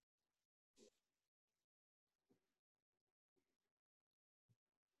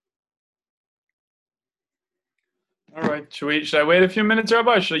All right. Should I wait a few minutes,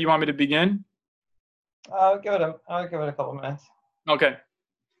 Rabbi? Or you want me to begin? I'll give it a couple minutes. Okay.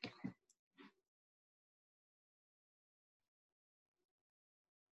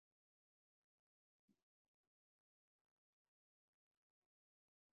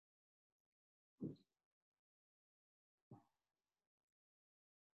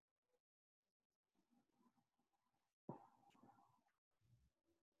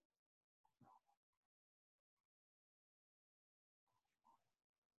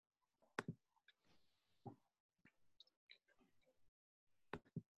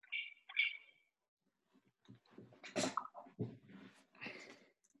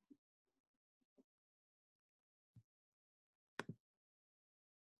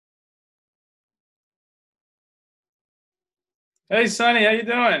 Hey, Sonny, how you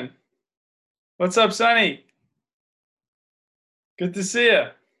doing? What's up, Sonny? Good to see you.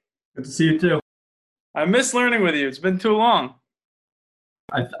 Good to see you too. I miss learning with you. It's been too long.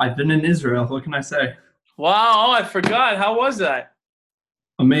 I've been in Israel. What can I say? Wow. Oh, I forgot. How was that?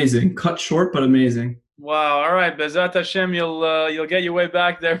 Amazing. Cut short, but amazing. Wow. All right. Bezat Hashem, you'll get your way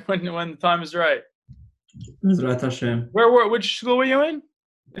back there when the time is right. Bezrat Hashem. Which school were you in?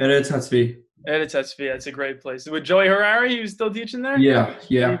 Eretz Hatzvi. Eretz Hatzvi. That's a great place. With Joey Harari, he was still teaching there?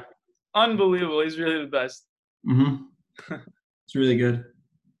 Yeah. Unbelievable. He's really the best. Mm-hmm. It's really good.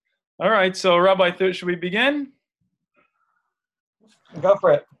 All right. So, Rabbi, should we begin? Go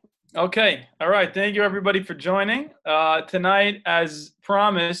for it. Okay. All right. Thank you, everybody, for joining. Tonight, as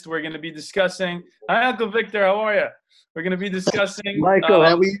promised, we're going to be discussing. Hi, Uncle Victor. How are you? We're going to be discussing. Michael,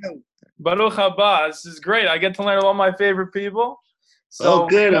 how are you? Baruch haba. This is great. I get to learn all my favorite people. So,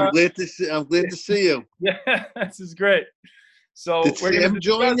 good. I'm glad to see you. Yeah, this is great. So Did Sam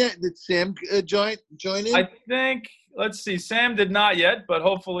join it? Did Sam join in? I think. Let's see. Sam did not yet, but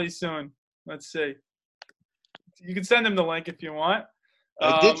hopefully soon. Let's see. You can send him the link if you want.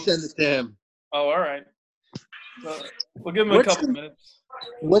 I did send it to him. Oh, all right. So we'll give him a couple minutes.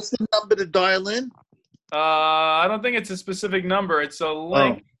 What's the number to dial in? I don't think it's a specific number. It's a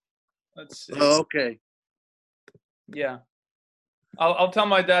link. Let's see. Oh, okay. Yeah. I'll tell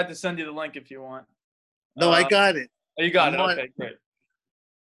my dad to send you the link if you want. No, I got it. Oh, you got it. Okay, great.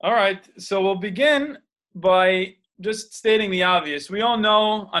 All right. So we'll begin by just stating the obvious. We all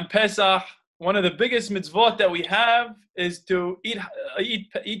know on Pesach, one of the biggest mitzvot that we have is to eat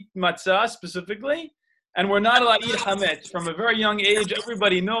matzah specifically, and we're not allowed to eat hametz. From a very young age,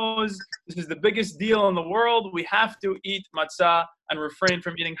 everybody knows this is the biggest deal in the world. We have to eat matzah and refrain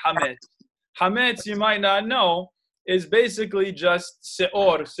from eating hametz. Hametz, you might not know, is basically just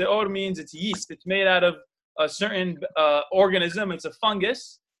seor. Seor means it's yeast. It's made out of a certain organism. It's a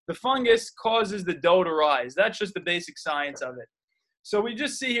fungus. The fungus causes the dough to rise. That's just the basic science of it. So we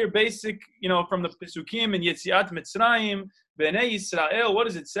just see here basic, from the Pesukim and Yetziat Mitzrayim, Bnei Yisrael, what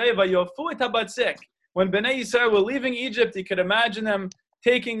does it say? Vayofu et habatzek. When Bnei Yisrael were leaving Egypt, you could imagine them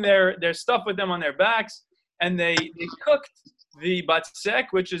taking their stuff with them on their backs, and they cooked the batzek,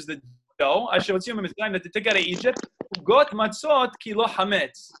 which is the dough. Asher Hotzim Mitzrayim, that they took out of Egypt. Got matzot kilo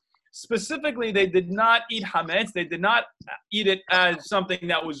hametz. Specifically, they did not eat hametz. They did not eat it as something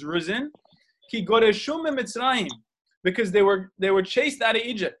that was risen. Ki goreshu mitzrayim, because they were chased out of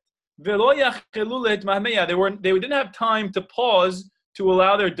Egypt. Velo yachelu lehetmahmeya. They didn't have time to pause to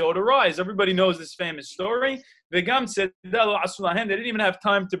allow their dough to rise. Everybody knows this famous story. Vegam tzedelo asulahem. They didn't even have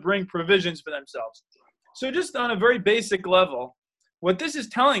time to bring provisions for themselves. So just on a very basic level, what this is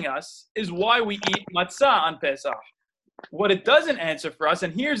telling us is why we eat matzah on Pesach. What it doesn't answer for us,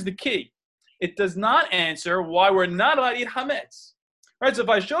 and here's the key, it does not answer why we're not allowed to eat hametz. Right? So if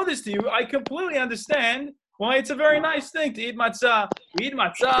I show this to you, I completely understand why it's a very nice thing to eat matzah. We eat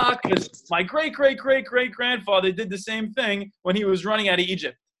matzah because my great-great-great-great-grandfather did the same thing when he was running out of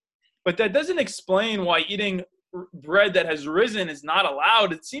Egypt. But that doesn't explain why eating bread that has risen is not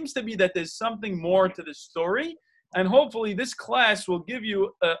allowed. It seems to be that there's something more to the story, and hopefully this class will give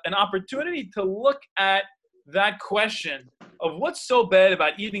you an opportunity to look at that question of what's so bad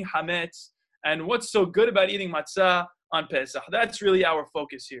about eating hametz and what's so good about eating matzah on Pesach. That's really our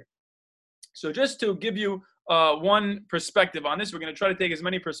focus here. So just to give you one perspective on this, we're going to try to take as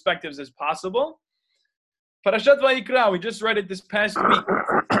many perspectives as possible. Parashat Vayikra, we just read it this past week.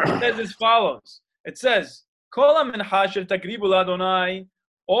 It says as follows. It says, Kol ha-mincha shel takribu l'Adonai,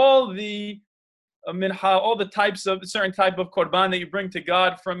 all the mincha, all the types of, certain type of korban that you bring to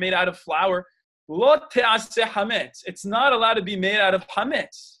God from made out of flour, lo te'aseh hametz. It's not allowed to be made out of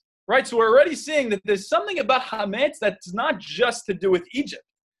hametz. Right? So we're already seeing that there's something about hametz that's not just to do with Egypt.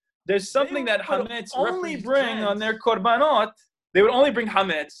 There's something that hametz only bring on their korbanot. They would only bring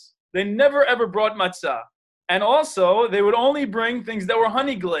hametz. They never ever brought matzah. And also, they would only bring things that were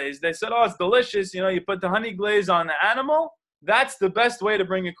honey glazed. They said, oh, it's delicious. You know, you put the honey glaze on the animal. That's the best way to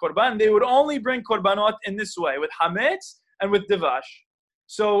bring a korban. They would only bring korbanot in this way, with hametz and with devash.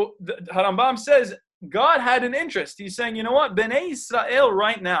 So the Harambam says, God had an interest. He's saying, you know what? Bnei Israel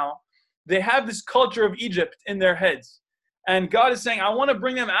right now, they have this culture of Egypt in their heads. And God is saying, I want to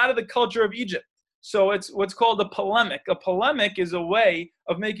bring them out of the culture of Egypt. So it's what's called a polemic. A polemic is a way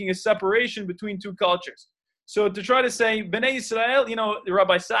of making a separation between two cultures. So to try to say, Bnei Israel, you know,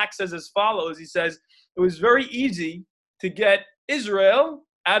 Rabbi Sachs says as follows. He says, it was very easy to get Israel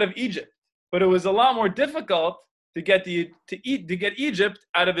out of Egypt, but it was a lot more difficult to get Egypt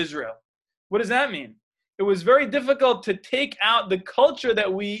out of Israel. What does that mean? It was very difficult to take out the culture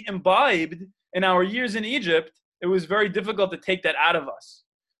that we imbibed in our years in Egypt. It was very difficult to take that out of us.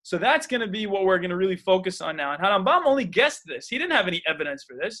 So that's going to be what we're going to really focus on now. And Harambam only guessed this. He didn't have any evidence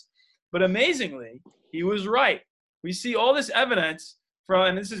for this. But amazingly, he was right. We see all this evidence from,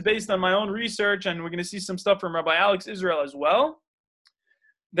 and this is based on my own research, and we're going to see some stuff from Rabbi Alex Israel as well,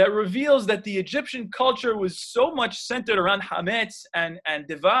 that reveals that the Egyptian culture was so much centered around hametz and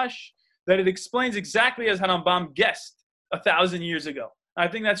devash that it explains exactly as Harambam guessed 1,000 years ago. I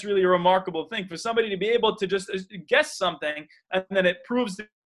think that's really a remarkable thing for somebody to be able to just guess something and then it proves to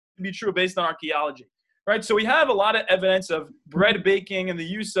be true based on archaeology. Right? So we have a lot of evidence of bread baking and the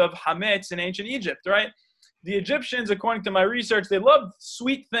use of hametz in ancient Egypt, right? The Egyptians, according to my research, they loved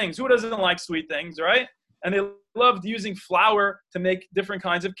sweet things. Who doesn't like sweet things, right? And they loved using flour to make different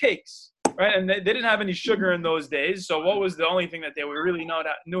kinds of cakes, right? And they didn't have any sugar in those days. So what was the only thing that they really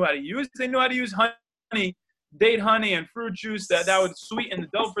knew how to use? They knew how to use honey, date honey and fruit juice that would sweeten the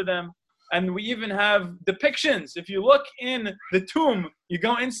dough for them. And we even have depictions. If you look in the tomb, you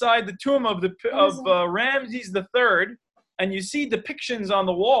go inside the tomb of Ramses III, and you see depictions on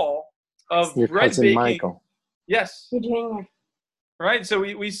the wall of your bread cousin baking. Michael. Yes. Right. So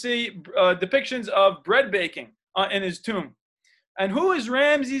we see depictions of bread baking in his tomb. And who is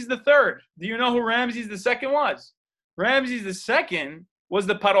Ramses III? Do you know who Ramses II was? Ramses II was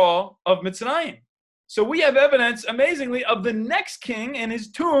the Paro of Mitzrayim. So we have evidence, amazingly, of the next king in his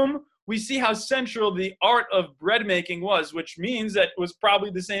tomb. We see how central the art of bread making was, which means that it was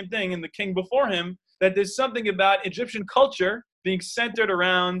probably the same thing in the king before him, that there's something about Egyptian culture being centered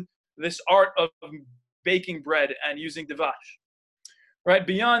around this art of baking bread and using devash. Right?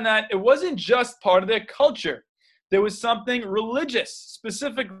 Beyond that, it wasn't just part of their culture. There was something religious,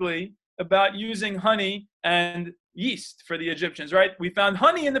 specifically about using honey and yeast for the Egyptians, right? We found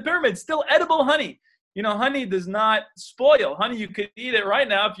honey in the pyramids, still edible honey. You know, honey does not spoil. Honey, you could eat it right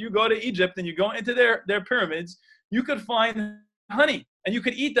now. If you go to Egypt and you go into their pyramids, you could find honey and you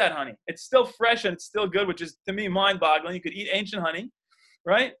could eat that honey. It's still fresh and it's still good, which is, to me, mind-boggling. You could eat ancient honey,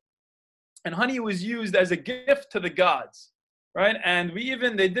 right? And honey was used as a gift to the gods, right? And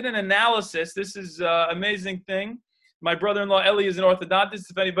they did an analysis. This is an amazing thing. My brother-in-law, Eli, is an orthodontist,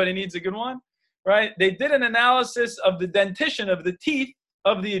 if anybody needs a good one, right? They did an analysis of the dentition of the teeth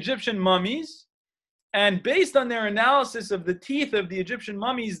of the Egyptian mummies. And based on their analysis of the teeth of the Egyptian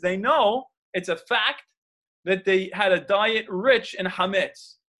mummies, they know it's a fact that they had a diet rich in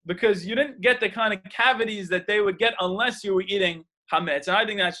hametz, because you didn't get the kind of cavities that they would get unless you were eating hametz. And I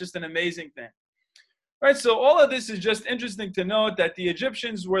think that's just an amazing thing. All right, so all of this is just interesting to note that the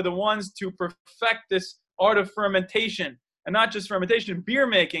Egyptians were the ones to perfect this art of fermentation. And not just fermentation, beer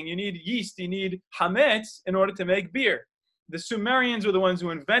making. You need yeast, you need hametz in order to make beer. The Sumerians were the ones who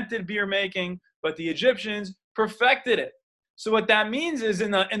invented beer making, but the Egyptians perfected it. So what that means is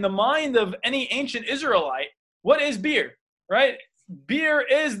in the mind of any ancient Israelite, what is beer, right? Beer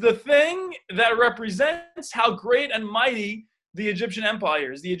is the thing that represents how great and mighty the Egyptian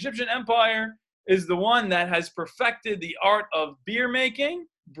empire is. The Egyptian empire is the one that has perfected the art of beer making,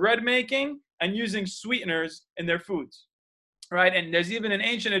 bread making, and using sweeteners in their foods, right? And there's even an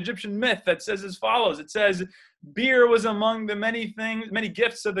ancient Egyptian myth that says as follows. It says, beer was among the many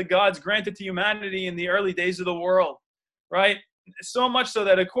gifts of the gods granted to humanity in the early days of the world, right? So much so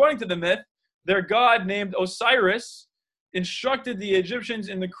that according to the myth, their god named Osiris instructed the Egyptians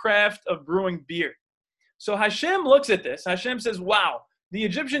in the craft of brewing beer. So Hashem looks at this. Hashem says, wow, the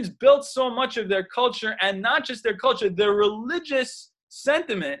Egyptians built so much of their culture, and not just their culture, their religious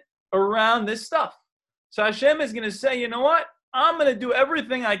sentiment around this stuff. So Hashem is going to say, you know what? I'm going to do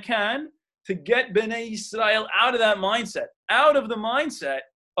everything I can to get Bnei Israel out of that mindset, out of the mindset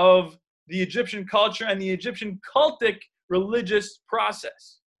of the Egyptian culture and the Egyptian cultic religious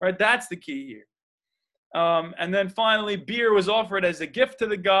process, right? That's the key here. And then finally, beer was offered as a gift to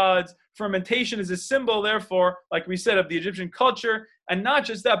the gods. Fermentation is a symbol, therefore, like we said, of the Egyptian culture. And not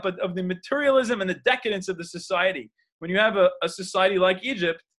just that, but of the materialism and the decadence of the society. When you have a society like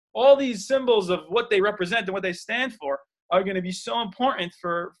Egypt, all these symbols of what they represent and what they stand for are going to be so important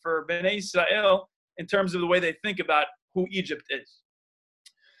for Bnei Israel in terms of the way they think about who Egypt is.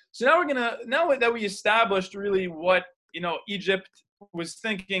 So now that we established really what Egypt was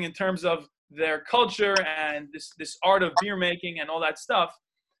thinking in terms of their culture and this art of beer making and all that stuff,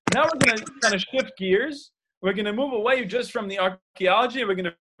 now we're going to kind of shift gears. We're going to move away just from the archaeology, and we're going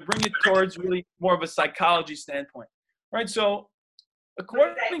to bring it towards really more of a psychology standpoint, right? So,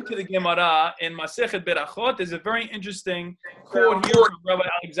 according to the Gemara in Masechet Berachot, there's a very interesting quote here from Rabbi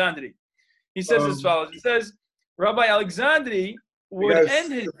Alexandri. He says as follows. He says, Rabbi Alexandri would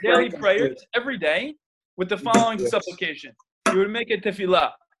end his daily prayers every day with the following supplication. He would make a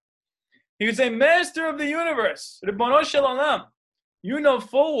tefillah. He would say, Master of the universe, Ribbono Shel Olam, you know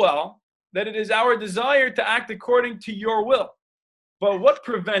full well that it is our desire to act according to your will. But what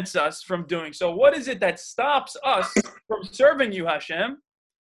prevents us from doing so? What is it that stops us from serving you, Hashem?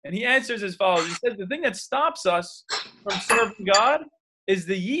 And he answers as follows. He says, the thing that stops us from serving God is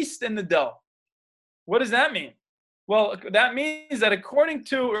the yeast in the dough. What does that mean? Well, that means that according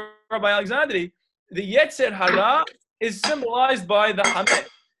to Rabbi Alexandri, the Yetzer Hara is symbolized by the Hametz.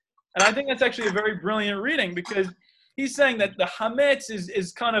 And I think that's actually a very brilliant reading, because he's saying that the Hametz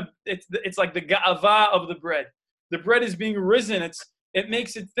is kind of, it's like the Ga'ava of the bread. The bread is being risen. It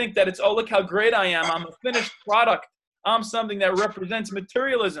makes it think that it's, oh, look how great I am. I'm a finished product. I'm something that represents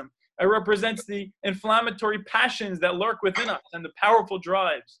materialism. It represents the inflammatory passions that lurk within us and the powerful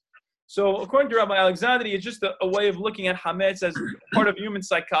drives. So according to Rabbi Alexandri, it's just a way of looking at Hametz as part of human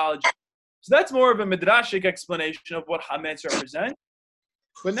psychology. So that's more of a midrashic explanation of what Hametz represents.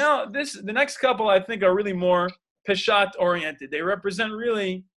 But now the next couple, I think, are really more Peshat oriented. They represent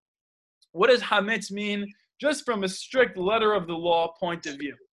really, what does Hametz mean just from a strict letter of the law point of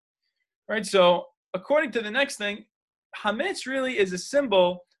view. Right? So according to the next thing, Hametz really is a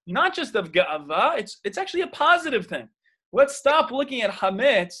symbol not just of Ga'ava, it's actually a positive thing. Let's stop looking at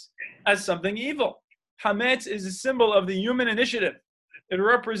Hametz as something evil. Hametz is a symbol of the human initiative. It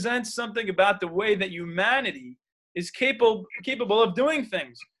represents something about the way that humanity is capable of doing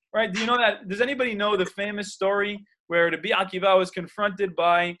things. Right? Do you know that? Does anybody know the famous story where Rabbi Akiva was confronted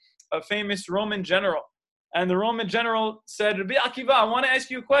by a famous Roman general? And the Roman general said, Rabbi Akiva, I want to ask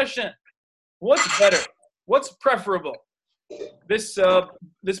you a question. What's better? What's preferable? This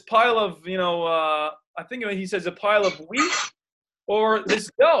pile of, I think he says a pile of wheat, or this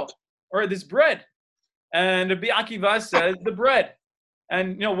dough, or this bread. And Rabbi Akiva says the bread.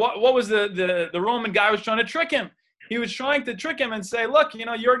 And what was the Roman guy was trying to trick him? He was trying to trick him and say, look,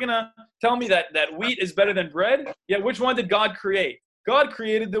 you're gonna tell me that wheat is better than bread. Yet which one did God create? God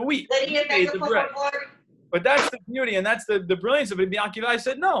created the wheat. He created the bread. But that's the beauty, and that's the brilliance of it. Rabbi Akiva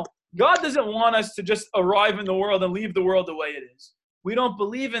said, no, God doesn't want us to just arrive in the world and leave the world the way it is. We don't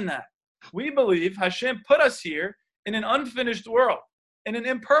believe in that. We believe Hashem put us here in an unfinished world, in an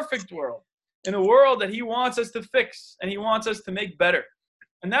imperfect world, in a world that he wants us to fix and he wants us to make better.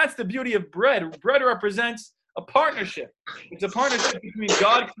 And that's the beauty of bread. Bread represents a partnership. It's a partnership between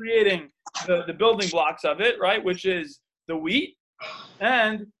God creating the building blocks of it, right, which is the wheat,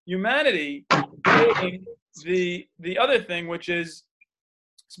 and humanity creating the other thing, which is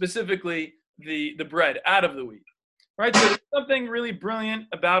specifically the bread out of the wheat, right? So there's something really brilliant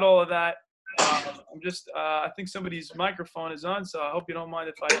about all of that. I think somebody's microphone is on, so I hope you don't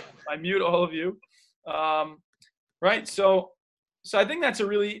mind if I mute all of you, right? So I think that's a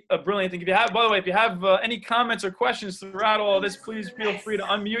brilliant thing. By the way, if you have any comments or questions throughout all of this, please feel free to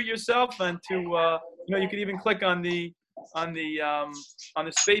unmute yourself, and to you can even click on the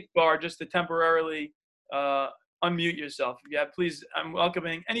space bar just to temporarily unmute yourself. Yeah, please, I'm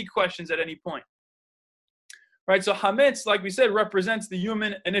welcoming any questions at any point. Right, so Hametz, like we said, represents the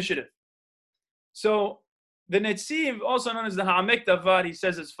human initiative. So the Netziv, also known as the Ha'amek Davad, he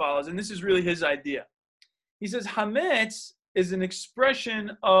says as follows, and this is really his idea. He says Hametz is an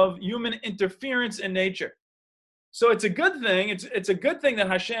expression of human interference in nature. So it's a good thing. It's a good thing that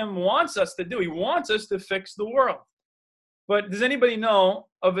Hashem wants us to do. He wants us to fix the world. But does anybody know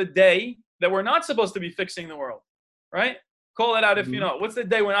of a day that we're not supposed to be fixing the world? Right? Call it out if you know. What's the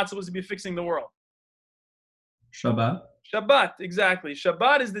day we're not supposed to be fixing the world? Shabbat. Shabbat, exactly.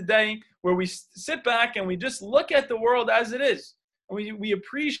 Shabbat is the day where we sit back and we just look at the world as it is. And we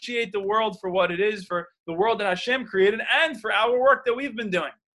appreciate the world for what it is, for the world that Hashem created, and for our work that we've been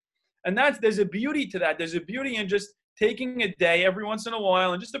doing. And there's a beauty to that. There's a beauty in just taking a day every once in a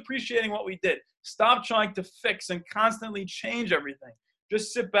while and just appreciating what we did. Stop trying to fix and constantly change everything.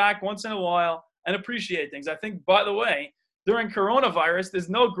 Just sit back once in a while and appreciate things. I think, by the way, during coronavirus, there's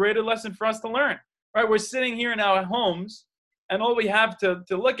no greater lesson for us to learn, right? We're sitting here in our homes, and all we have to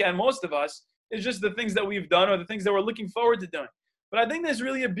look at, most of us, is just the things that we've done or the things that we're looking forward to doing. But I think there's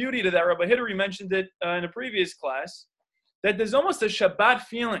really a beauty to that. Rabbi Hidari mentioned it in a previous class, that there's almost a Shabbat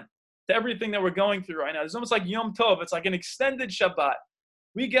feeling to everything that we're going through right now. It's almost like Yom Tov. It's like an extended Shabbat.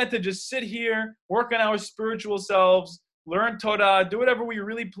 We get to just sit here, work on our spiritual selves, learn Torah, do whatever we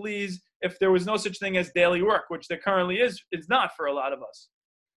really please, if there was no such thing as daily work, which there currently is. It's not for a lot of us.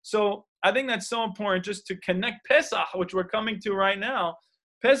 So I think that's so important, just to connect Pesach, which we're coming to right now.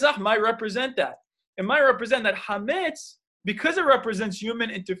 Pesach might represent that. It might represent that Hametz, because it represents human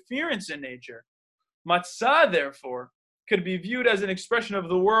interference in nature. Matzah, therefore, could be viewed as an expression of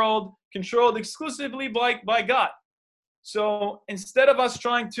the world controlled exclusively by God. So instead of us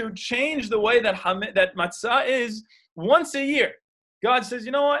trying to change the way that matzah is, once a year, God says,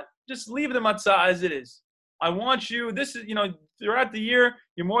 you know what? Just leave the matzah as it is. I want you, throughout the year,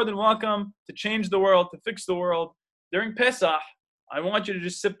 you're more than welcome to change the world, to fix the world. During Pesach, I want you to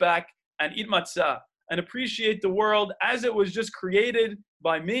just sit back and eat matzah and appreciate the world as it was just created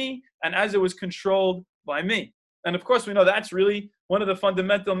by me and as it was controlled by me. And of course, we know that's really one of the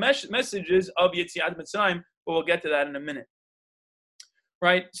fundamental messages of Yetziat Mitzrayim, but we'll get to that in a minute.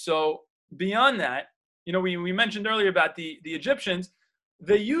 Right? So beyond that, we mentioned earlier about the Egyptians.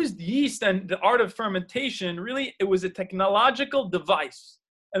 They used yeast and the art of fermentation. Really, it was a technological device.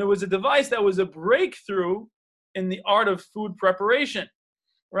 And it was a device that was a breakthrough in the art of food preparation.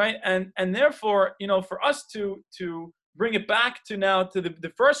 Right? And therefore, for us to bring it back to now to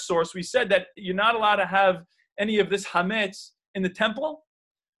the first source, we said that you're not allowed to have any of this hametz in the temple.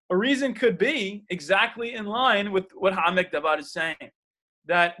 A reason could be exactly in line with what Ha'amek Davar is saying,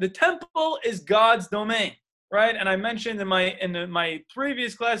 that the temple is God's domain, right? And I mentioned in my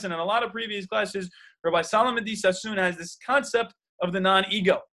previous class and in a lot of previous classes, Rabbi Solomon D. Sassoon has this concept of the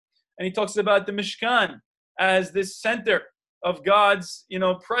non-ego. And he talks about the Mishkan as this center of God's,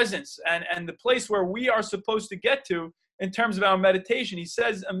 presence and the place where we are supposed to get to in terms of our meditation. He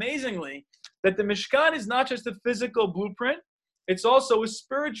says amazingly that the Mishkan is not just a physical blueprint, it's also a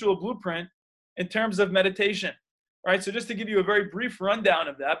spiritual blueprint in terms of meditation. Right? So just to give you a very brief rundown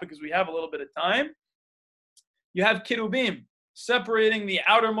of that, because we have a little bit of time, you have Kirubim separating the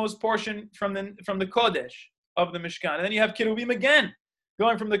outermost portion from the Kodesh of the Mishkan. And then you have Kirubim again,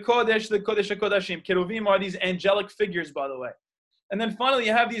 going from the Kodesh to the Kodesh HaKodashim. Kirubim are these angelic figures, by the way. And then finally,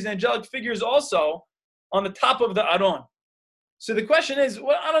 you have these angelic figures also on the top of the Aron. So the question is,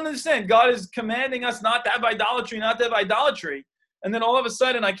 well, I don't understand. God is commanding us not to have idolatry. And then all of a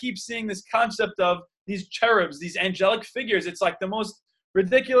sudden, I keep seeing this concept of these cherubs, these angelic figures. It's like the most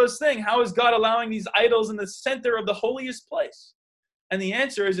ridiculous thing. How is God allowing these idols in the center of the holiest place? And the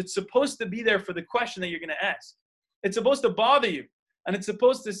answer is, it's supposed to be there for the question that you're going to ask. It's supposed to bother you. And it's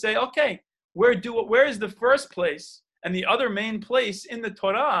supposed to say, okay, where is the first place and the other main place in the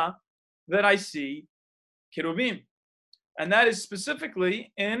Torah that I see Kirubim? And that is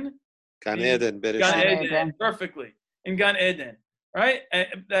specifically in Gan Eden. Gan Eden, perfectly. In Gan Eden, right? And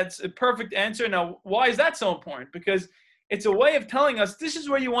that's a perfect answer. Now, why is that so important? Because it's a way of telling us this is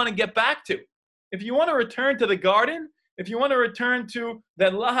where you want to get back to. If you want to return to the garden, if you want to return to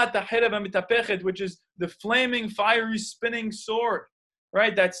that lahat ha'herav ha'mitapechet, which is the flaming, fiery, spinning sword,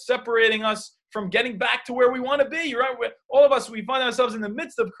 right? That's separating us from getting back to where we want to be, right? All of us, we find ourselves in the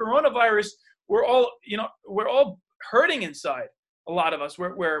midst of coronavirus. We're all hurting inside. A lot of us,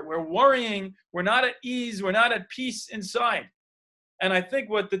 we're worrying. We're not at ease. We're not at peace inside. And I think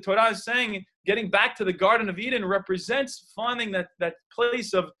what the Torah is saying, getting back to the Garden of Eden, represents finding that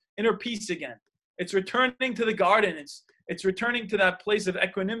place of inner peace again. It's returning to the garden. It's returning to that place of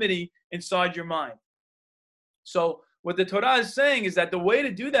equanimity inside your mind. So what the Torah is saying is that the way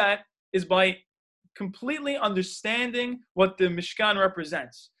to do that is by completely understanding what the Mishkan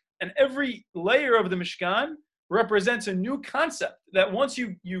represents. And every layer of the Mishkan represents a new concept that once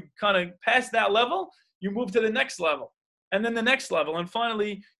you kind of pass that level, you move to the next level, and then the next level, and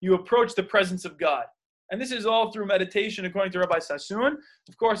finally you approach the presence of God. And this is all through meditation, according to Rabbi Sassoon.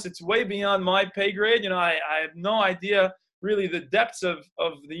 Of course, it's way beyond my pay grade. I have no idea really the depths of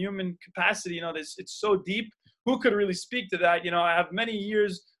the human capacity. It's so deep. Who could really speak to that? I have many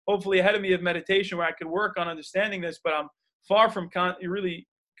years, hopefully, ahead of me of meditation where I could work on understanding this, but I'm far from really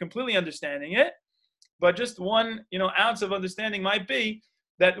completely understanding it. But just one, ounce of understanding might be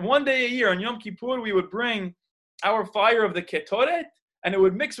that one day a year on Yom Kippur, we would bring our fire of the Ketoret, and it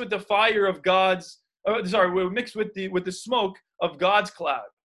would mix with the fire of it would mix with the smoke of God's cloud.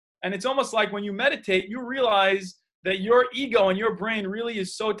 And it's almost like when you meditate, you realize that your ego and your brain really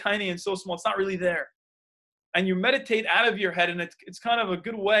is so tiny and so small. It's not really there. and you meditate out of your head, and it's kind of a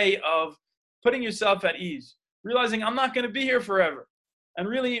good way of putting yourself at ease, realizing I'm not going to be here forever. And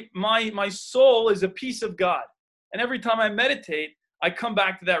really, my soul is a piece of God. And every time I meditate, I come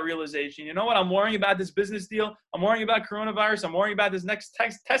back to that realization. You know what? I'm worrying about this business deal. I'm worrying about coronavirus. I'm worrying about this next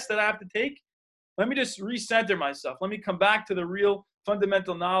test that I have to take. Let me just recenter myself. Let me come back to the real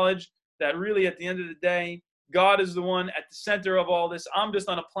fundamental knowledge that really, at the end of the day, God is the one at the center of all this. I'm just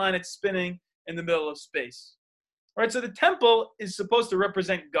on a planet spinning in the middle of space. All right, so the temple is supposed to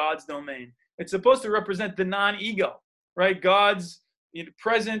represent God's domain. It's supposed to represent the non-ego, right? God's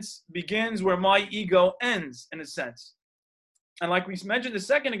presence begins where my ego ends, in a sense. And like we mentioned a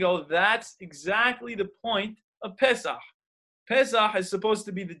second ago, that's exactly the point of Pesach. Pesach is supposed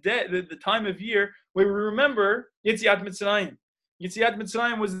to be the time of year where we remember Yetziat Mitzrayim. Yetziat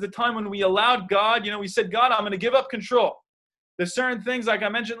Mitzrayim was the time when we allowed God, we said, God, I'm going to give up control. There's certain things, like I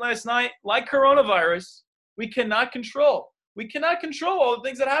mentioned last night, like coronavirus, we cannot control. We cannot control all the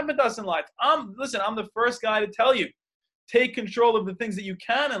things that happen to us in life. I'm the first guy to tell you, take control of the things that you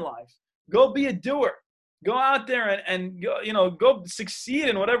can in life. Go be a doer. Go out there and go succeed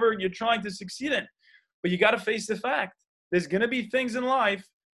in whatever you're trying to succeed in. But you got to face the fact. There's going to be things in life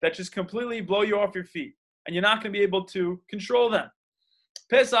that just completely blow you off your feet. And you're not going to be able to control them.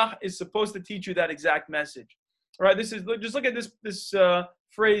 Pesach is supposed to teach you that exact message. All right, just look at this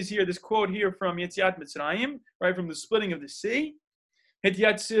phrase here, this quote here from Yetziat Mitzrayim, right, from the splitting of the sea.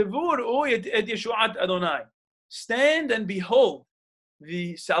 Stand and behold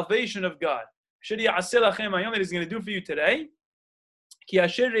the salvation of God. That He's going to do for you today.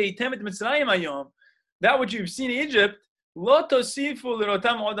 That which you've seen in Egypt, you're not going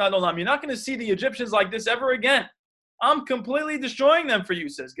to see the Egyptians like this ever again. I'm completely destroying them for you,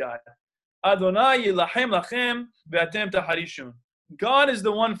 says God. God is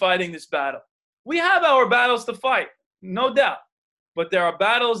the one fighting this battle. We have our battles to fight, no doubt. But there are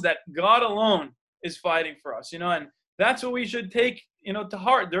battles that God alone is fighting for us, and that's what we should take, to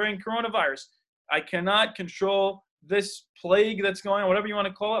heart during coronavirus. I cannot control this plague that's going on, whatever you want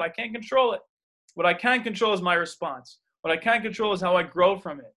to call it. I can't control it. What I can control is my response. What I can control is how I grow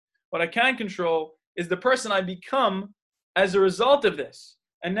from it. What I can control is the person I become as a result of this.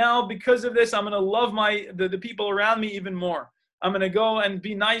 And now, because of this, I'm going to love the people around me even more. I'm going to go and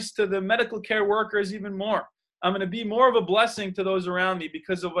be nice to the medical care workers even more. I'm going to be more of a blessing to those around me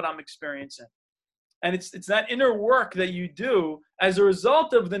because of what I'm experiencing. And it's that inner work that you do as a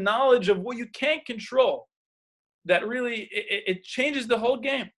result of the knowledge of what you can't control that really, it changes the whole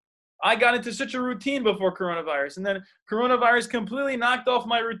game. I got into such a routine before coronavirus, and then coronavirus completely knocked off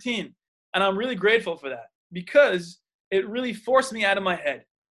my routine. And I'm really grateful for that because it really forced me out of my head.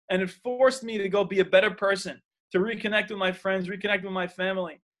 And it forced me to go be a better person, to reconnect with my friends, reconnect with my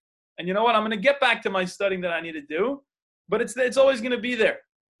family. And you know what? I'm going to get back to my studying that I need to do, but it's always going to be there.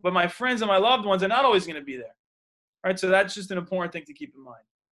 But my friends and my loved ones are not always going to be there. All right, so that's just an important thing to keep in mind.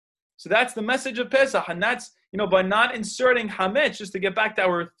 So that's the message of Pesach, and that's, by not inserting hametz, just to get back to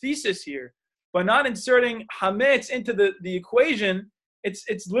our thesis here, by not inserting hametz into the equation,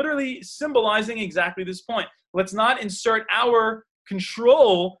 it's literally symbolizing exactly this point. Let's not insert our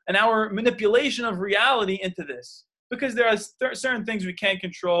control and our manipulation of reality into this, because there are certain things we can't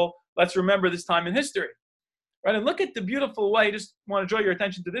control. Let's remember this time in history. Right, and look at the beautiful way. I just want to draw your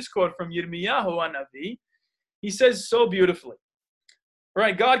attention to this quote from Yirmiyahu HaNavi. He says so beautifully.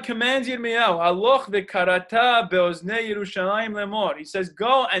 Right, God commands Yirmiyahu, "Haloch v'karata beoznei Yerushalayim lemor." He says,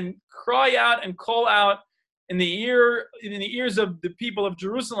 "Go and cry out and call out in the ears of the people of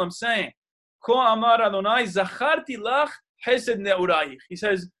Jerusalem, saying, Ko amar Adonai zacharti lach chesed ne'urayich." He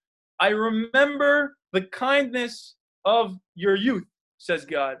says, "I remember the kindness of your youth," says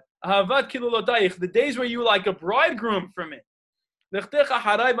God. Ahavat kilulotayich, the days where you were like a bridegroom for me. Lechtecha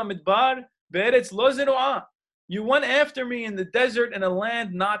harai b'midbar be'eretz lo zeruah. You went after me in the desert in a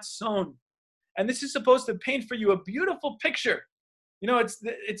land not sown. And this is supposed to paint for you a beautiful picture.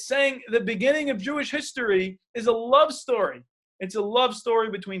 It's saying the beginning of Jewish history is a love story. It's a love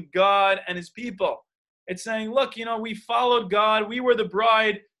story between God and his people. It's saying, look, we followed God. We were the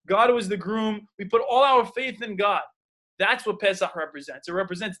bride. God was the groom. We put all our faith in God. That's what Pesach represents. It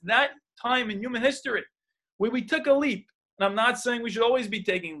represents that time in human history where we took a leap. And I'm not saying we should always be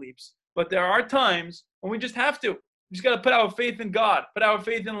taking leaps, but there are times when we just have to. We just got to put our faith in God, put our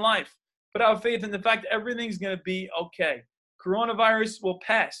faith in life, put our faith in the fact that everything's going to be okay. Coronavirus will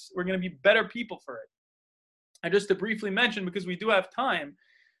pass. We're going to be better people for it. And just to briefly mention, because we do have time,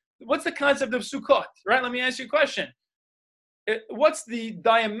 what's the concept of Sukkot, right? Let me ask you a question. What's the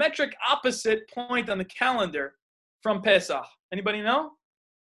diametric opposite point on the calendar from Pesach? Anybody know?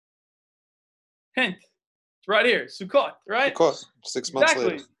 Hint. It's right here, Sukkot, right? Of course, 6 months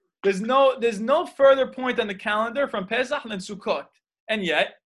Exactly. later. There's no further point on the calendar from Pesach than Sukkot. And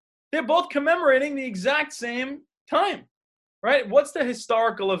yet, they're both commemorating the exact same time, right? What's the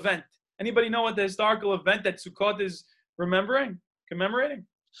historical event? Anybody know what the historical event that Sukkot is commemorating?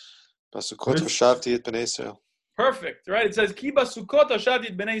 Basukot Hoshavti et Bnei Israel. Perfect, right? It says, Ki basukot hoshavti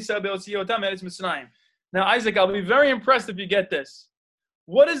et bnei Yisrael be'otziyotam eretz Mitzrayim. Now, Isaac, I'll be very impressed if you get this.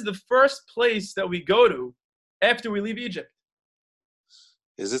 What is the first place that we go to after we leave Egypt?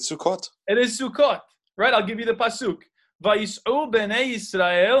 Is it Sukkot? It is Sukkot, right? I'll give you the pasuk. Vayis'u bnei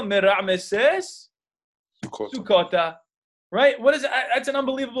Yisrael mera'meses Sukkota. Right? What is it? That's an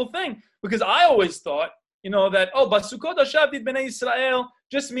unbelievable thing, because I always thought, that basukot hoshavti bnei Yisrael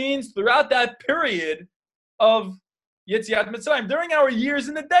just means throughout that period of Yetziat Mitzrayim. During our years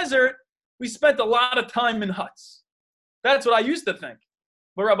in the desert, we spent a lot of time in huts. That's what I used to think.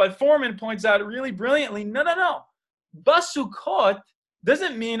 But Rabbi Foreman points out really brilliantly, no. Basukot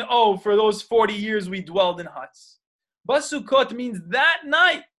doesn't mean, for those 40 years we dwelled in huts. Basukot means that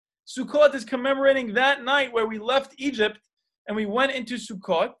night. Sukkot is commemorating that night where we left Egypt and we went into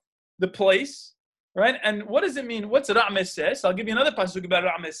Sukkot, the place, right? And what does it mean? What's Ra'meses? I'll give you another pasuk about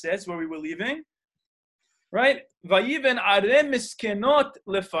Ra'meses, where we were leaving, right? Vayiven arem miskenot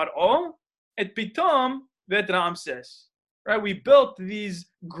lefar'o et pitom vet Ramses. Right? We built these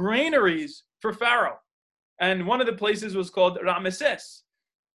granaries for Pharaoh. And one of the places was called Ramesses.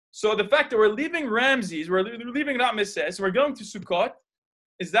 So the fact that we're leaving Ramses, we're leaving Ramesses, we're going to Sukkot,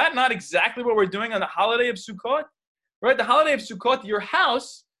 is that not exactly what we're doing on the holiday of Sukkot? Right? The holiday of Sukkot, your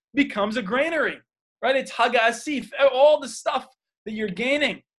house becomes a granary. Right? It's Hag HaAsif, all the stuff that you're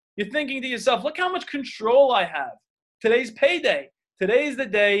gaining. You're thinking to yourself, look how much control I have. Today's payday. Today is the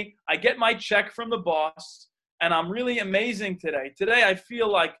day I get my check from the boss, and I'm really amazing today. Today I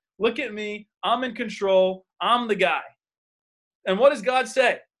feel like, look at me, I'm in control, I'm the guy. And what does God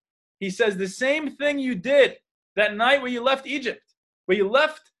say? He says the same thing you did that night where you left Egypt, where you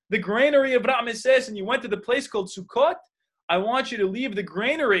left the granary of Ramesses and you went to the place called Sukkot. I want you to leave the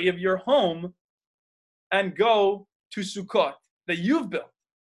granary of your home and go to Sukkot that you've built.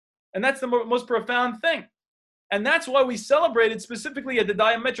 And that's the most profound thing. And that's why we celebrated specifically at the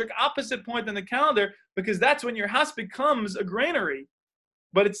diametric opposite point in the calendar, because that's when your house becomes a granary,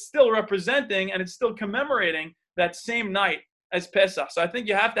 but it's still representing and it's still commemorating that same night as Pesach. So I think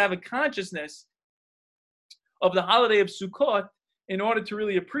you have to have a consciousness of the holiday of Sukkot in order to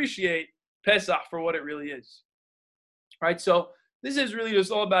really appreciate Pesach for what it really is. Right? So this is really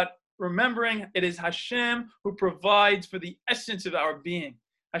just all about remembering it is Hashem who provides for the essence of our being.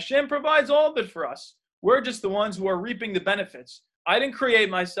 Hashem provides all of it for us. We're just the ones who are reaping the benefits. I didn't create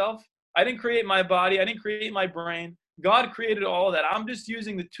myself. I didn't create my body. I didn't create my brain. God created all of that. I'm just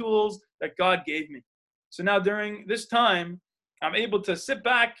using the tools that God gave me. So now during this time, I'm able to sit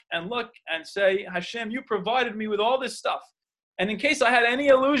back and look and say, Hashem, you provided me with all this stuff. And in case I had any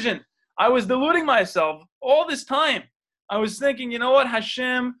illusion, I was deluding myself all this time. I was thinking, you know what,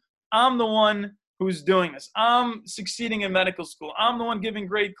 Hashem, I'm the one who's doing this. I'm succeeding in medical school. I'm the one giving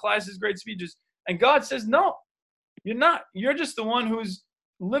great classes, great speeches. And God says, no, you're not. You're just the one who's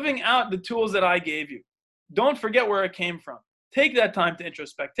living out the tools that I gave you. Don't forget where it came from. Take that time to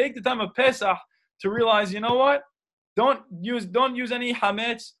introspect. Take the time of Pesach to realize, you know what? Don't use any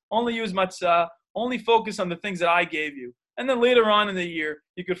hametz. Only use matzah. Only focus on the things that I gave you. And then later on in the year,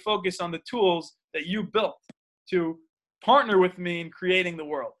 you could focus on the tools that you built to partner with me in creating the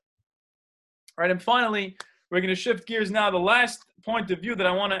world. All right, and finally, we're going to shift gears now. The last point of view that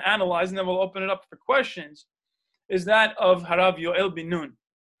I want to analyze, and then we'll open it up for questions, is that of Harav Yoel Ben Nun.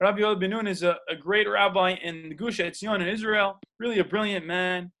 Harav Yoel Ben Nun is a great rabbi in Gush Etzion in Israel, really a brilliant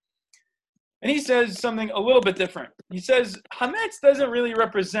man. And he says something a little bit different. He says, Hametz doesn't really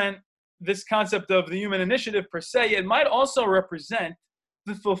represent this concept of the human initiative per se. It might also represent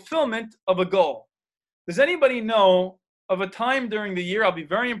the fulfillment of a goal. Does anybody know of a time during the year? I'll be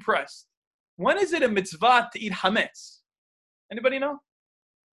very impressed. When is it a mitzvah to eat hametz? Anybody know?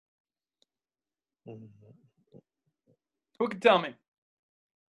 Who can tell me?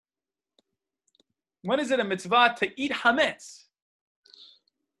 When is it a mitzvah to eat hametz?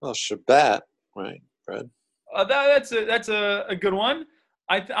 Well, Shabbat, right? Bread. That's a good one.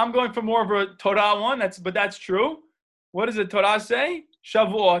 I'm going for more of a Torah one. But that's true. What does the Torah say?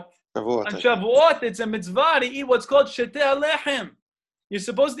 Shavuot. On Shavuot, it's a mitzvah to eat what's called shetei alechem. You're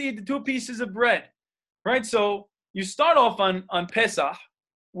supposed to eat the 2 pieces of bread, right? So you start off on Pesach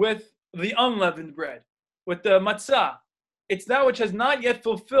with the unleavened bread, with the matzah. It's that which has not yet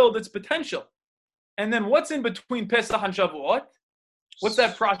fulfilled its potential. And then what's in between Pesach and Shavuot? What's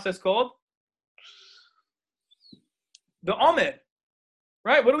that process called? the Omer,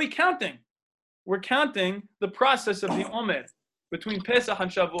 right? What are we counting? We're counting the process of the Omer between Pesach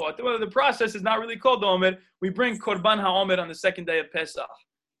and Shavuot. Well, the process is not really called the Omer. We bring Korban HaOmer on the second day of Pesach,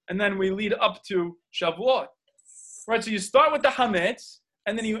 and then we lead up to Shavuot, right? So you start with the Hametz,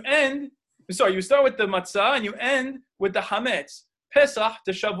 and then you start with the Matzah, and you end with the Hametz, Pesach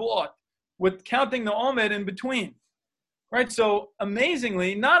to Shavuot, with counting the Omer in between, right? So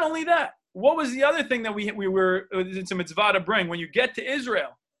amazingly, not only that, what was the other thing that it's a mitzvah to bring? When you get to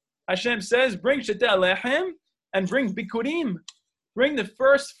Israel, Hashem says, bring Shetei Alechem and bring Bikurim. Bring the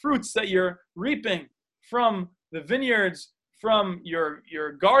first fruits that you're reaping from the vineyards, from your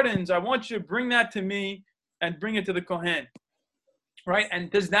gardens. I want you to bring that to me and bring it to the Kohen. Right? And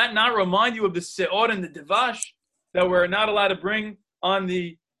does that not remind you of the Seor and the Devash that we're not allowed to bring on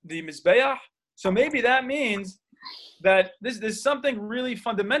the Mizbeach? So maybe that means that there's something really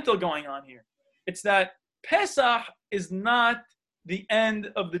fundamental going on here. It's that Pesach is not the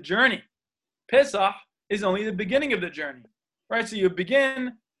end of the journey. Pesach is only the beginning of the journey. Right? So you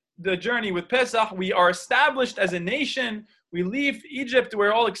begin the journey with Pesach. We are established as a nation. We leave Egypt.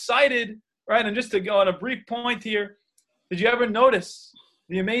 We're all excited. Right? And just to go on a brief point here, did you ever notice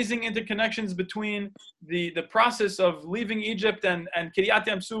the amazing interconnections between the process of leaving Egypt and Kiryat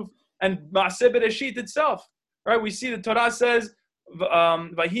Yamsuf and Maaseh Bereshit itself? Right? We see the Torah says,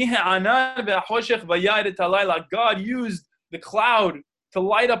 God used the cloud to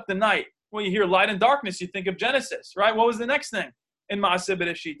light up the night. When you hear light and darkness, you think of Genesis, right? What was the next thing in Maaseh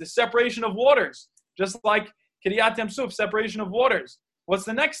Bereshit? The separation of waters, just like Kiryat Yamsuf, separation of waters. What's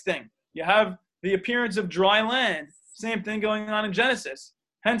the next thing? You have the appearance of dry land. Same thing going on in Genesis.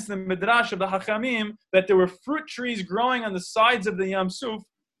 Hence the Midrash of the Hachamim, that there were fruit trees growing on the sides of the Yamsuf,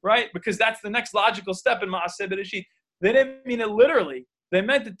 right? Because that's the next logical step in Maaseh Bereshit. They didn't mean it literally. They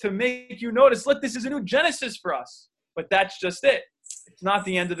meant it to make you notice, look, this is a new Genesis for us. But that's just it. It's not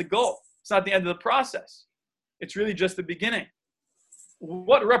the end of the goal. It's not the end of the process. It's really just the beginning.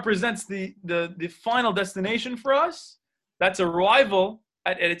 What represents the final destination for us? That's arrival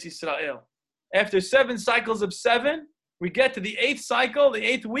at Eretz Yisrael. After 7 cycles of 7, we get to the 8th cycle, the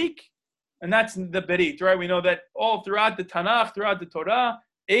 8th week, and that's the Berit, right? We know that all throughout the Tanakh, throughout the Torah,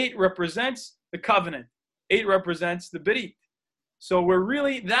 8 represents the covenant. 8 represents the Berit. So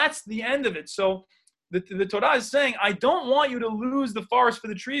that's the end of it. So the Torah is saying, I don't want you to lose the forest for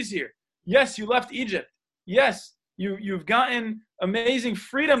the trees here. Yes, you left Egypt. Yes, you've gotten amazing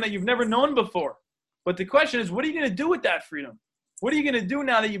freedom that you've never known before. But the question is, what are you going to do with that freedom? What are you going to do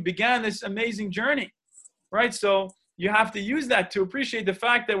now that you began this amazing journey? Right? So you have to use that to appreciate the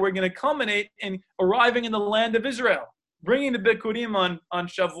fact that we're going to culminate in arriving in the land of Israel, bringing the Bikurim on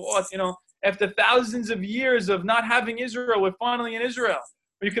Shavuot. After thousands of years of not having Israel, we're finally in Israel.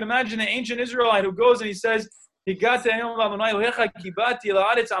 You can imagine an ancient Israelite who goes and he says, I'm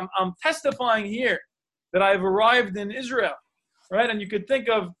testifying here that I've arrived in Israel, right? And you could think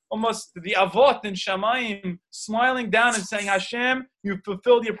of almost the Avot in Shamayim smiling down and saying, Hashem, you've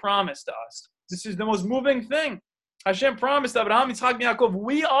fulfilled your promise to us. This is the most moving thing. Hashem promised Abraham, Yitzchak, and Yaakov,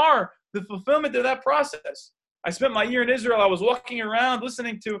 we are the fulfillment of that process. I spent my year in Israel. I was walking around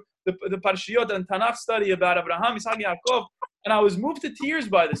listening to the Parshiyot and Tanakh study about Abraham, Yitzchak, and Yaakov, and I was moved to tears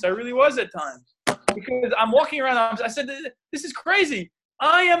by this. I really was at times. Because I'm walking around, I said, this is crazy.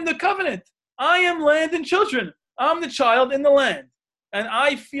 I am the covenant. I am land and children. I'm the child in the land. And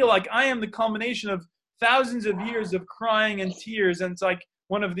I feel like I am the culmination of thousands of years of crying and tears. And it's like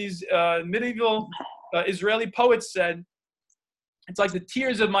one of these medieval Israeli poets said, it's like the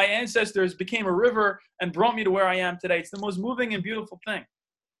tears of my ancestors became a river and brought me to where I am today. It's the most moving and beautiful thing.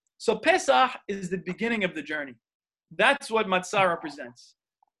 So Pesach is the beginning of the journey. That's what matzah represents.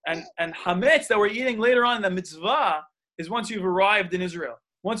 And hametz that we're eating later on in the mitzvah is once you've arrived in Israel,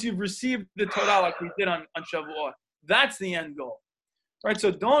 once you've received the Torah like we did on Shavuot. That's the end goal, right? So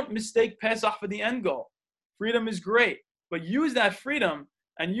don't mistake Pesach for the end goal. Freedom is great, but use that freedom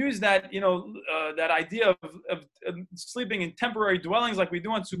and use that, that idea of sleeping in temporary dwellings like we do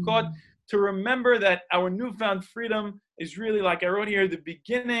on Sukkot to remember that our newfound freedom is really, like I wrote here, the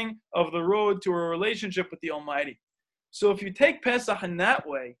beginning of the road to a relationship with the Almighty. So if you take Pesach in that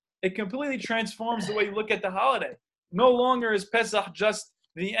way, it completely transforms the way you look at the holiday. No longer is Pesach just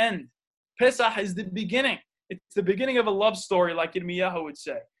the end. Pesach is the beginning. It's the beginning of a love story, like Yirmiyahu would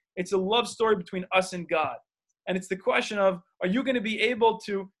say. It's a love story between us and God. And it's the question of, are you going to be able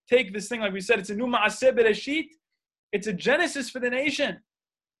to take this thing, like we said, it's a new Maaseh Bereshit. It's a genesis for the nation.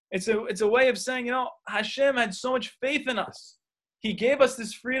 It's a way of saying, Hashem had so much faith in us. He gave us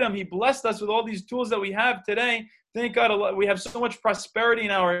this freedom. He blessed us with all these tools that we have today. Thank God we have so much prosperity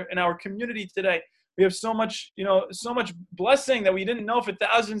in our community today. We have so much, so much blessing that we didn't know for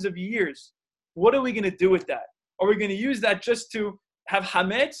thousands of years. What are we going to do with that? Are we going to use that just to have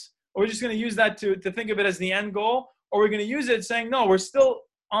hametz? Or are we just going to use that to think of it as the end goal? Or are we going to use it saying, no, we're still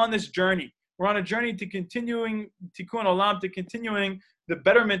on this journey. We're on a journey to continuing tikkun olam, to continuing the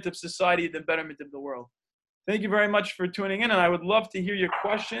betterment of society, the betterment of the world. Thank you very much for tuning in, and I would love to hear your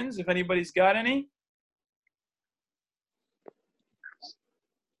questions if anybody's got any.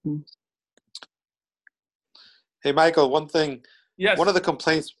 Hey, Michael, one thing. Yes. One of the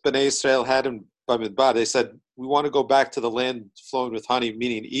complaints Bnei Israel had in Bamidbar, they said, we want to go back to the land flowing with honey,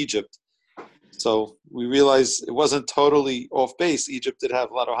 meaning Egypt. So we realized it wasn't totally off base. Egypt did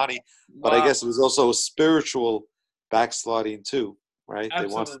have a lot of honey, but I guess it was also a spiritual backsliding too, right?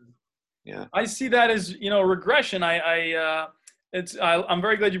 Absolutely. Yeah. I see that as, regression. I'm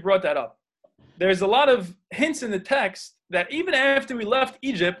very glad you brought that up. There's a lot of hints in the text that even after we left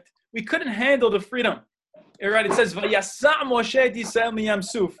Egypt, we couldn't handle the freedom. Right? It says, "Vayasa Moshe et Yisrael miyam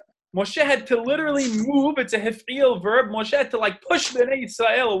suf." Moshe had to literally move. It's a hef'il verb. Moshe had to push Bnei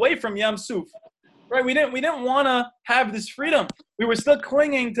Israel away from Yam Suf. Right? We didn't want to have this freedom. We were still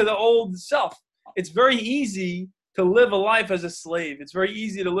clinging to the old self. It's very easy to live a life as a slave. It's very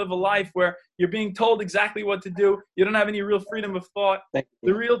easy to live a life where you're being told exactly what to do. You don't have any real freedom of thought. The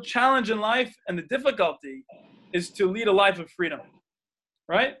real challenge in life and the difficulty is to lead a life of freedom.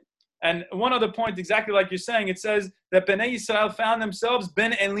 Right? And one other point, exactly like you're saying, it says that Bnei Yisrael found themselves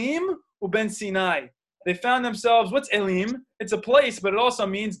Ben Elim or Ben Sinai. They found themselves, what's Elim? It's a place, but it also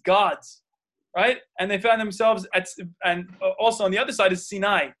means gods, right? And they found themselves and also on the other side is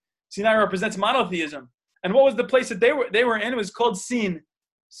Sinai. Sinai represents monotheism. And what was the place that they were in? It was called Sin,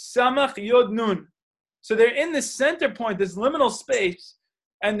 Samach Yod Nun. So they're in this center point, this liminal space,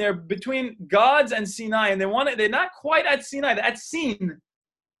 and they're between gods and Sinai. And they're not quite at Sinai, they're at Sin.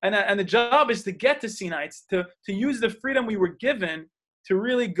 And the job is to get to Sinai. It's to use the freedom we were given to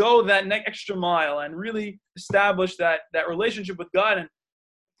really go that extra mile and really establish that relationship with God. And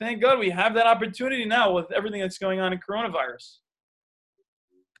thank God we have that opportunity now with everything that's going on in coronavirus.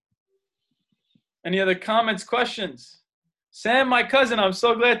 Any other comments, questions? Sam, my cousin, I'm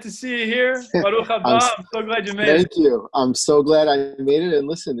so glad to see you here. Baruch haba. I'm so glad you made it. Thank you. I'm so glad I made it. And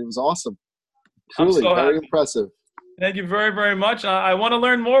listen, it was awesome. Truly, very impressive. Thank you very, very much. I want to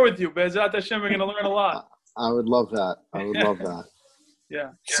learn more with you. Be'ezrat Hashem, we're going to learn a lot. I would love that. I would love that.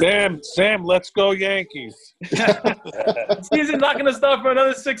 Yeah. Sam, let's go Yankees. The season's not going to start for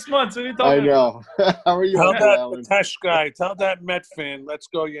another 6 months. What are you talking about? I know. How are you? Tell that Tesh guy, tell that Met fan, let's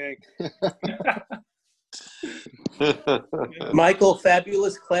go Yankees. Michael,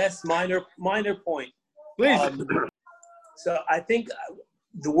 fabulous class, minor point. Please. So I think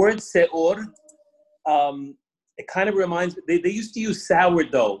the word se'or, it kind of reminds me, they used to use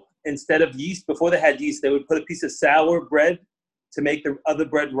sourdough instead of yeast. Before they had yeast, they would put a piece of sour bread to make the other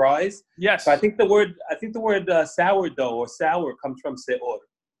bread rise. Yes. So I think the word sourdough or sour comes from se'or.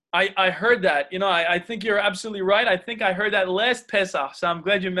 I heard that. I think you're absolutely right. I think I heard that last Pesach, so I'm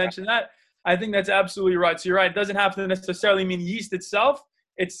glad you mentioned that. I think that's absolutely right. So you're right. It doesn't have to necessarily mean yeast itself.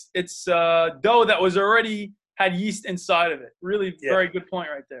 It's dough that was already had yeast inside of it. Really, very good point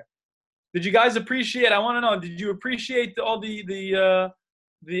right there. Did you guys appreciate? I want to know. Did you appreciate all the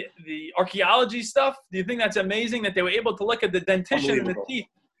archaeology stuff? Do you think that's amazing that they were able to look at the dentition in the teeth?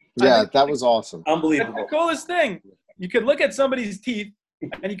 Yeah, that was awesome. Unbelievable. That's the coolest thing. You could look at somebody's teeth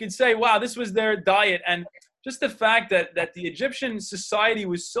and you could say, "Wow, this was their diet." And just the fact that the Egyptian society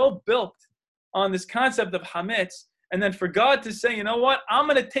was so built on this concept of hametz, and then for God to say, "You know what? I'm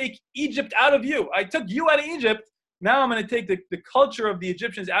going to take Egypt out of you. I took you out of Egypt. Now I'm going to take the culture of the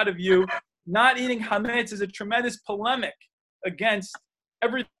Egyptians out of you." Not eating hametz is a tremendous polemic against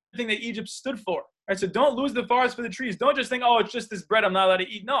everything that Egypt stood for. Right? So don't lose the forest for the trees. Don't just think, "Oh, it's just this bread I'm not allowed to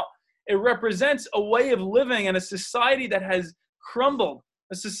eat." No, it represents a way of living and a society that has crumbled,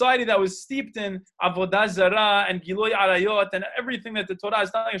 a society that was steeped in avodah zarah and giloy arayot and everything that the Torah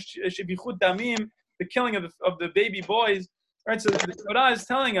is telling us, shebichut damim, the killing of the baby boys. Right? So the Torah is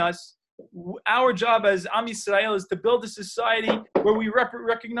telling us our job as Am Yisrael is to build a society where we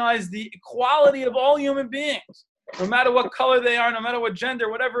recognize the equality of all human beings. No matter what color they are, no matter what gender,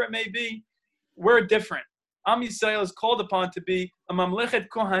 whatever it may be, we're different. Am Yisrael is called upon to be a mamlechet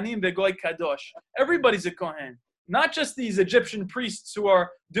kohanim begoy kadosh. Everybody's a kohen, not just these Egyptian priests who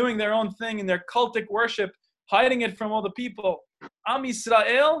are doing their own thing in their cultic worship, hiding it from all the people. Am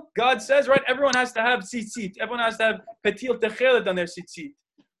Yisrael, God says, right? Everyone has to have tzitzit. Everyone has to have petil techelet on their tzitzit.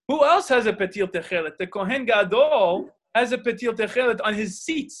 Who else has a petil techelet? The Kohen Gadol has a petil techelet on his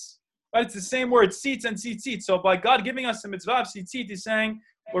seats. Right? It's the same word, seats and tzitzit. So by God giving us the mitzvah of tzitzit, he's saying,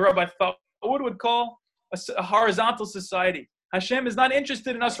 what Rabbi what would call a horizontal society. Hashem is not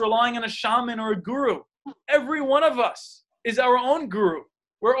interested in us relying on a shaman or a guru. Every one of us is our own guru.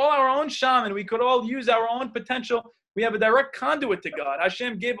 We're all our own shaman. We could all use our own potential. We have a direct conduit to God.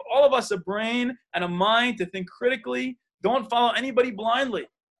 Hashem gave all of us a brain and a mind to think critically. Don't follow anybody blindly.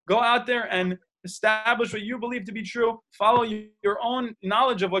 Go out there and establish what you believe to be true. Follow your own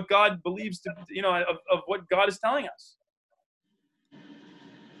knowledge of what God believes to, of what God is telling us.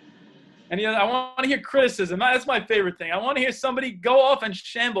 And I want to hear criticism. That's my favorite thing. I want to hear somebody go off and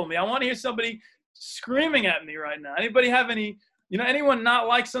shamble me. I want to hear somebody screaming at me right now. Anybody have any, anyone not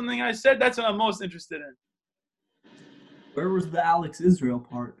like something I said? That's what I'm most interested in. Where was the Alex Israel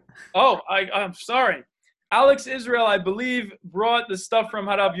part? Oh, I'm sorry. Alex Israel, I believe, brought the stuff from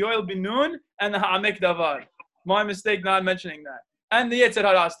Harav Yoel bin Nun and the Ha'amek Davar. My mistake not mentioning that. And the Yetzer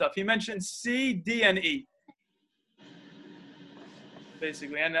Hara stuff. He mentioned C, D, and E.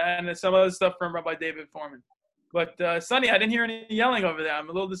 Basically. And some other stuff from Rabbi David Foreman. But, Sonny, I didn't hear any yelling over there. I'm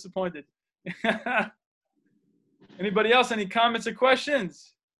a little disappointed. Anybody else? Any comments or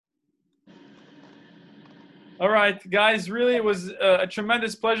questions? All right, guys, really it was a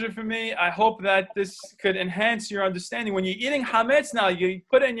tremendous pleasure for me. I hope that this could enhance your understanding. When you're eating hametz now, you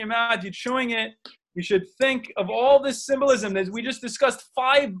put it in your mouth, you're chewing it, you should think of all this symbolism. We just discussed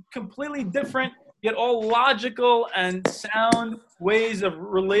 5 completely different, yet all logical and sound ways of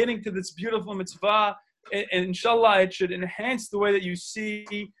relating to this beautiful mitzvah. And inshallah, it should enhance the way that you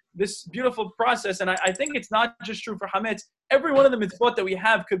see this beautiful process. And I think it's not just true for hametz. Every one of the mitzvot that we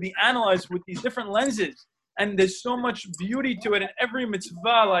have could be analyzed with these different lenses. And there's so much beauty to it. And every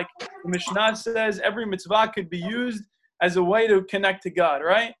mitzvah, like the Mishnah says, every mitzvah could be used as a way to connect to God,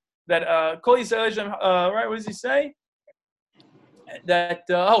 right? That, Kol Yisrael Hashem, right, what does he say? That,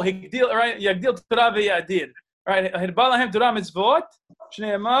 Higdil, right? Yagdil Torah v'yadir. Right? Hirbal lahem Torah mitzvot,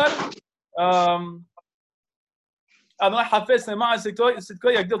 Shnei Amar, Adonai Hafez Lema'ah Sidko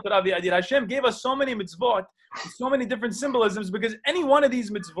Yagdil Torah v'yadir. Hashem gave us so many mitzvot, so many different symbolisms, because any one of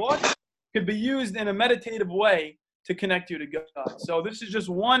these mitzvot could be used in a meditative way to connect you to God. So this is just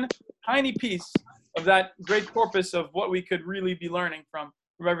one tiny piece of that great corpus of what we could really be learning from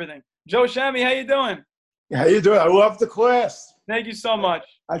everything. Joe Shami, how you doing? How you doing? I love the class. Thank you so much.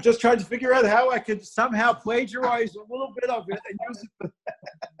 I'm just trying to figure out how I could somehow plagiarize a little bit of it and use it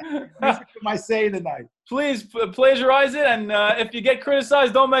for my say tonight. Please plagiarize it, and if you get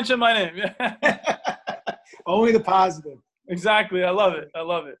criticized, don't mention my name. Only the positive. Exactly. I love it. I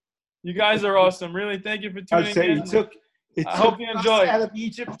love it. You guys are awesome. Really, thank you for tuning in. I hope you enjoy. Out of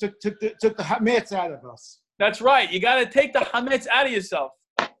Egypt, took the hametz out of us. That's right. You got to take the hametz out of yourself.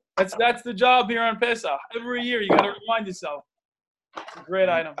 That's the job here on Pesach. Every year, you got to remind yourself. It's a great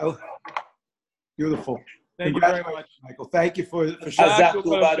item. Oh, beautiful. Thank you very much, Michael. Thank you for Hazaku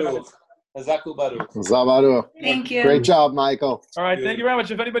Baruch. Hazaku Baruch. Zabaru. Thank you. Great job, Michael. All right, thank you very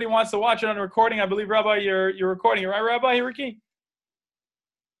much. If anybody wants to watch it on a recording, I believe, Rabbi, you're recording it, right, Rabbi Ricky?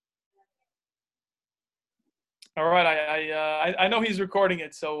 All right, I know he's recording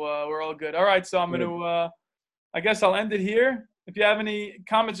it, so we're all good. All right, so I'm going to, I guess I'll end it here. If you have any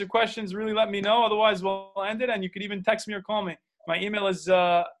comments or questions, really let me know. Otherwise, we'll end it, and you could even text me or call me. My email is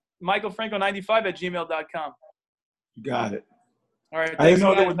michaelfranco95@gmail.com. You got it. All right. I didn't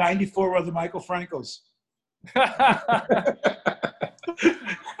know there were 94 other Michael Francos.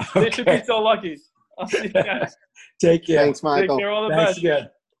 They should be so lucky. I'll see you guys. Take care. Thanks, Michael. Take care. All the Thanks best. again.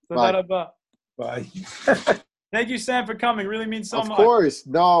 Bye. Bye. Thank you, Sam, for coming. Really means so much. Of course.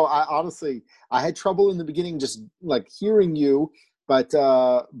 No, I honestly had trouble in the beginning just like hearing you, but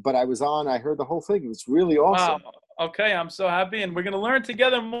I was on. I heard the whole thing. It was really awesome. Wow. Okay, I'm so happy, and we're going to learn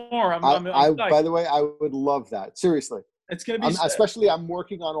together more. I'm by the way, I would love that. Seriously. It's going to be especially I'm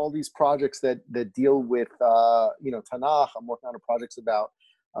working on all these projects that deal with Tanakh. I'm working on projects about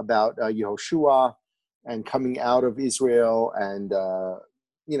Yehoshua and coming out of Israel, and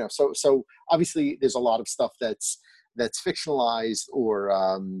so obviously there's a lot of stuff that's fictionalized or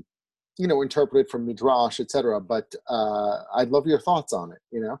interpreted from Midrash, etc. But I'd love your thoughts on it.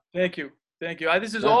 Thank you. This is Yeah. all